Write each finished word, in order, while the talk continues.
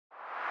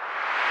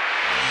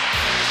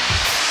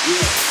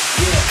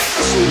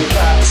It's all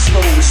about the snow,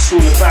 it's all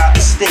about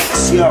the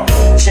sticks, yo.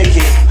 Check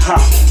it, ha,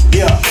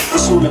 yeah.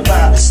 It's all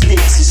about the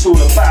sticks, it's all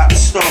about the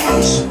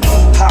stones,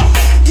 ha,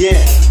 yeah.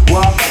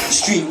 Well,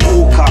 street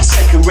walker,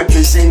 second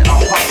represent,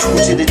 I pop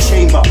through to the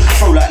chamber,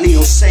 throw like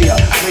Leo Sayer,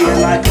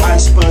 playing like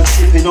iceberg,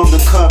 sipping on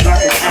the curb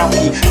like an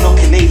alky,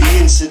 knocking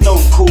aliens, so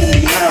don't call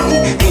me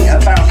Harry. Ain't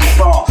about the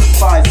bar,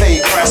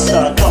 5'8"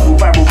 Rasta, double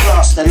barrel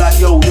blaster, like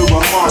yo, you're a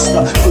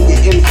master, put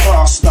it in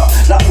plaster,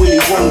 like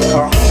Willy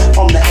Wonka.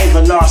 I'm the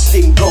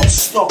everlasting God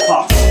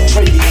stopper,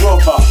 trendy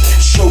robber,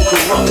 show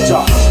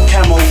corrupter,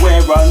 camo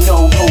wearer,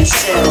 no old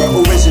Sarah,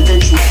 or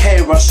residential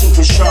carer,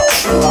 super sharp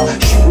shooter,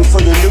 shooting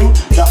for the loot,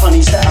 the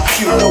honeys that are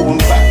cute, going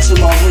back to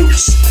my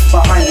roots,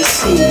 behind the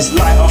scenes,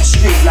 light up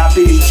street like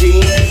Billie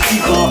Jean,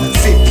 Diva,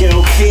 fit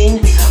girl keen,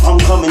 I'm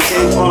coming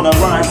dead on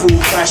arrival,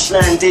 crash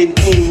landing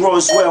in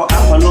Roswell,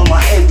 apple on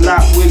my head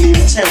like William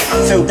Tell,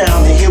 fell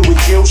down the hill with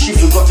Jill, she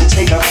forgot to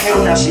take her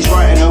pill, now she's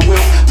writing her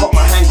will, got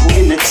my hand caught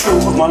in the till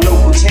of my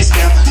local test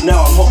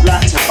now I'm hot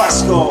like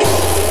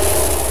Tabasco.